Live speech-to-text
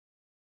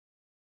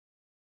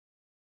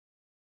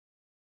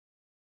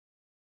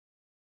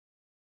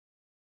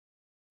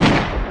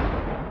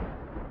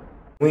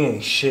We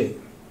ain't shit.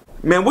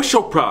 Man, what's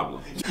your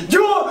problem?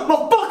 You're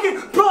my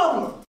fucking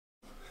problem!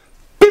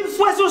 People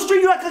sweat on the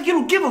street, you act like you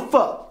don't give a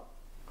fuck.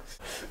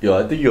 Yo,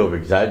 I think you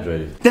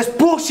over-exaggerated. That's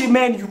bullshit,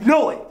 man, you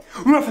know it.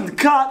 We run from the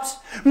cops,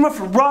 we run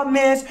from rob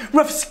mans, we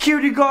run from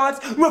security guards,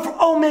 we run from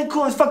old man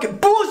calling his fucking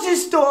bullshit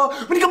store.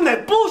 When he come with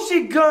that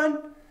bullshit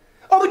gun,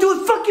 all we do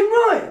is fucking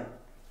run.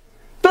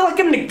 Feel like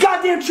I'm in the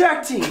goddamn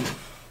track team.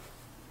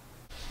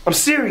 I'm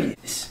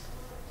serious.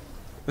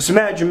 What's the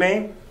matter,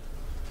 Jermaine?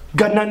 You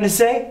got nothing to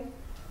say?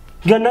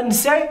 You got nothing to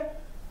say?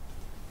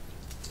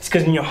 It's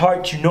because in your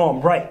heart you know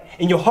I'm right.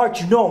 In your heart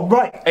you know I'm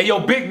right. Hey, yo,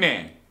 big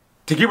man.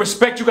 To get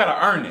respect, you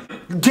gotta earn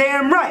it.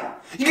 Damn right.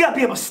 You gotta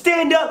be able to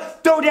stand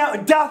up, throw down,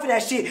 and die for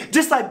that shit,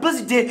 just like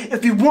Blizzard did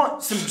if you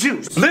want some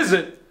juice.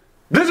 Blizzard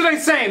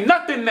ain't saying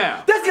nothing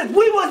now. That's because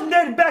we wasn't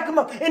there to back him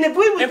up. And if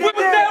we was there,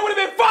 it would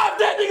have been 5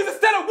 dead niggas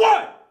instead of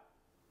 1.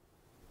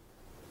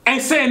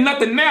 Ain't saying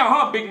nothing now,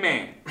 huh, big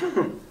man?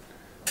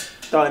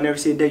 Thought I'd never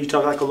see a day you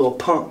talk like a little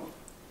punk.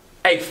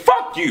 Hey,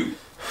 fuck you.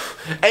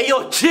 Hey,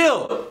 yo,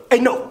 chill. Hey,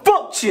 no,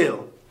 fuck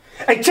chill.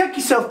 Hey, check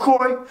yourself,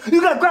 Corey.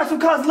 You gotta grab some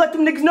cars and let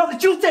them niggas know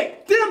that you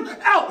take them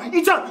out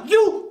each time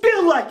you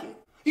feel like it.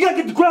 You gotta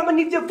get the ground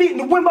beneath your feet and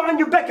the wind behind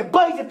your back and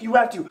blaze if you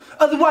have to.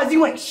 Otherwise,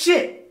 you ain't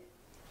shit.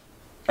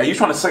 Hey, you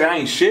trying to say I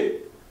ain't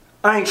shit?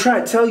 I ain't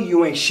trying to tell you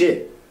you ain't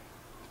shit.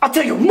 I'll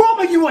tell your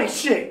mama you ain't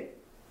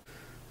shit.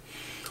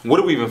 What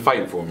are we even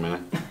fighting for,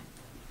 man?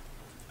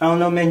 I don't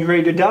know, man. You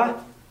ready to die?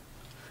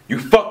 You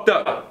fucked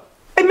up.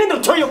 Hey, man,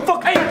 don't turn your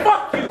fucking... Hey,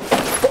 fuck you.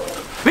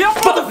 Man, I'm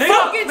on the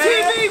fucking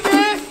TV,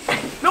 man.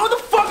 Man, what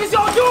the fuck is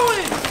y'all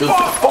doing?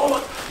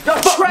 Y'all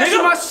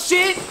trashing my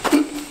shit.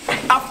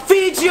 I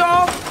feed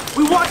y'all.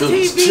 We watch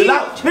TV. Chill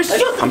out. Man, shut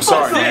the fuck I'm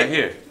sorry, up. man.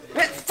 Here.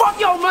 Man, fuck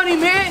y'all money,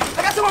 man.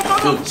 I got some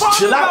motherfucking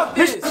chill out. about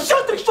this. Man,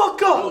 shut the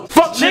fuck up.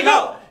 Fuck Check nigga.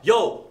 out.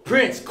 Yo,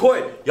 Prince,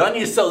 Court, y'all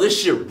need to sell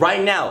this shit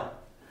right now.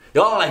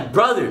 Y'all are like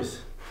brothers.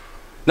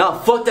 Nah,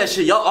 fuck that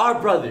shit. Y'all are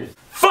brothers.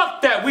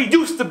 Fuck that. We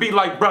used to be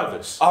like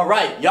brothers.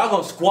 Alright, y'all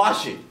gonna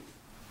squash it.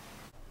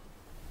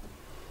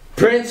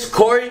 Prince,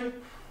 Corey.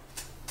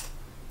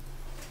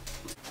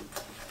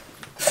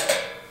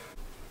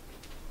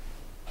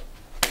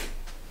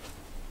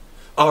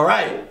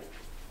 Alright.